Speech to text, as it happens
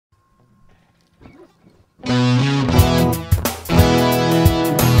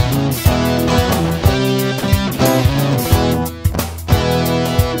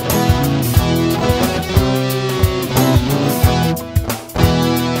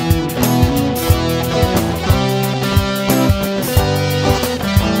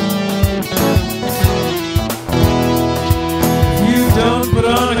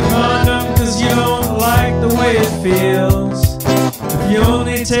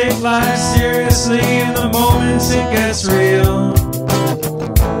take life seriously in the moments it gets real.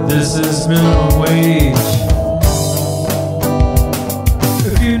 This is minimum wage.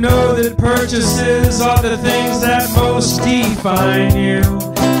 If you know that purchases are the things that most define you,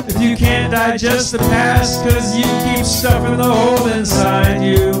 if you can't digest the past cause you keep stuffing the hole inside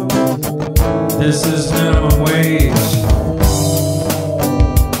you, this is minimum wage.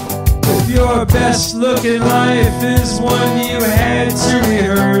 If your best looking life is one you had to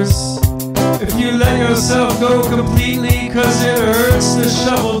rehearse, if you let yourself go completely cause it hurts to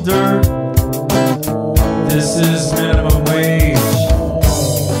shovel dirt, this is minimum wage.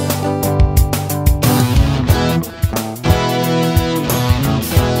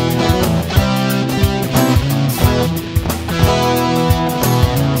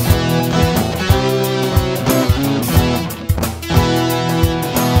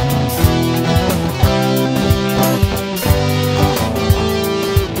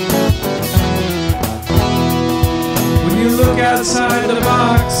 Outside the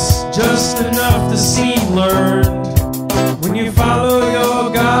box, just enough to seem learned. When you follow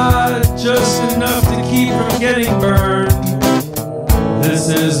your God, just enough to keep from getting burned, this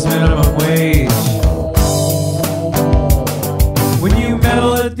is minimum wage. When you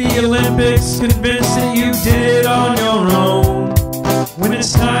medal at the Olympics, convinced that you did it on your own, when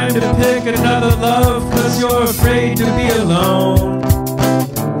it's time to pick another love cause you're afraid to be alone,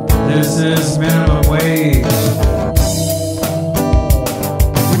 this is minimum wage.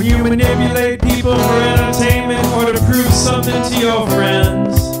 When you manipulate people for entertainment or to prove something to your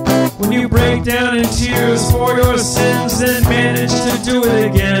friends, when you break down in tears for your sins then manage to do it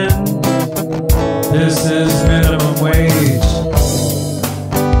again, this is minimum wage.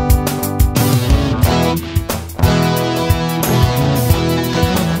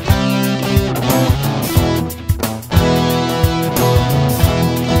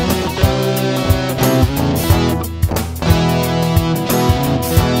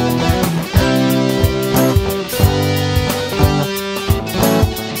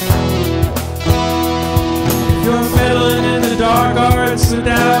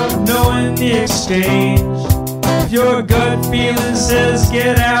 Without knowing the exchange, if your gut feeling says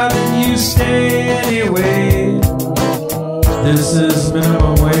get out and you stay anyway, this is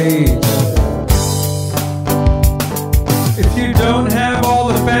minimum wage. If you don't have all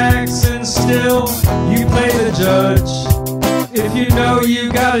the facts and still you play the judge, if you know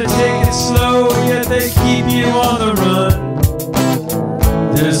you gotta take it slow yet they keep you on the run,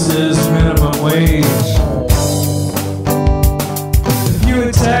 this is minimum wage. You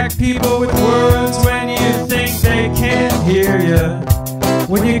attack people with words when you think they can't hear you,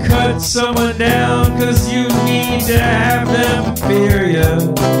 when you cut someone down cause you need to have them fear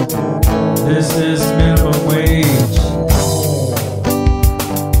you, this is minimum wage.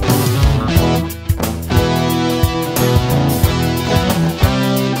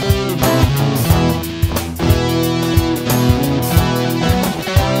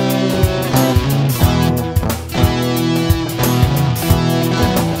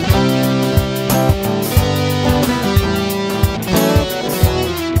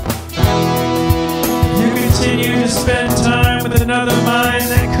 Spend time with another mind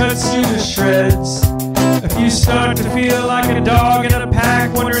that cuts you to shreds, if you start to feel like a dog in a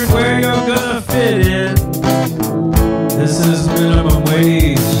pack wondering where you're gonna fit in, this is minimum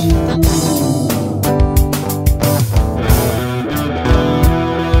wage.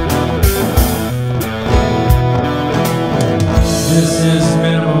 This is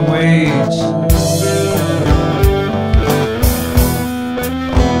minimum wage.